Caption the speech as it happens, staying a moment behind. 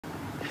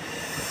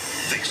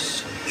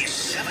This is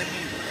 7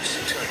 News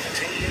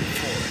Today in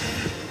Florida.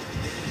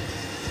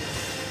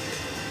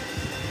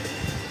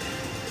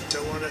 I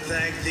want to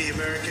thank the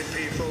American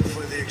people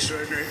for the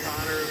extraordinary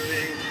honor of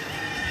being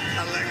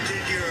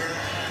elected your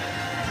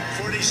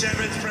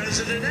 47th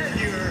president and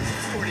your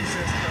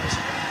 45th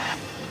president.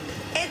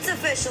 It's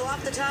official.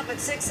 Off the top at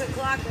 6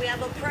 o'clock, we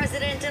have a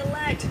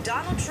president-elect.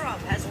 Donald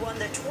Trump has won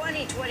the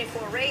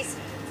 2024 race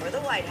for the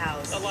White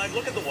House. A live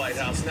look at the White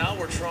House now,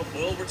 where Trump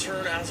will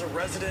return as a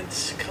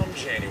resident come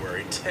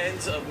January.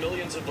 Tens of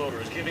millions of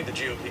voters giving the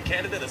GOP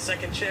candidate a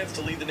second chance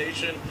to lead the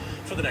nation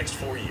for the next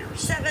 4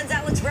 years. 7's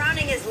Alex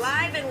Browning is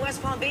live in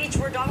West Palm Beach,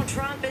 where Donald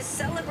Trump is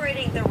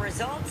celebrating the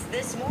results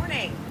this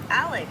morning.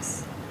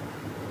 Alex.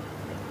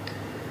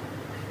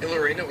 Hey,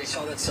 Lorena, we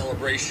saw that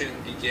celebration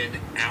begin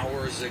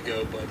hours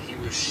ago, but he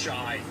was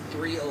shy,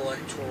 3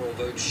 electoral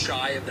votes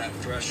shy of that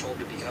threshold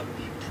to become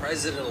the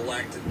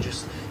president-elect. In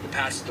just the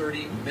past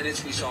 30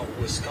 minutes, we saw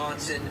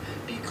Wisconsin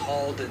be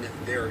called, and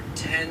there are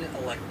 10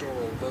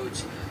 electoral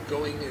votes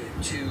going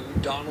to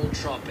Donald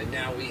Trump, and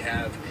now we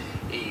have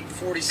a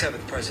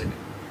 47th president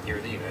here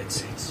in the United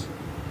States.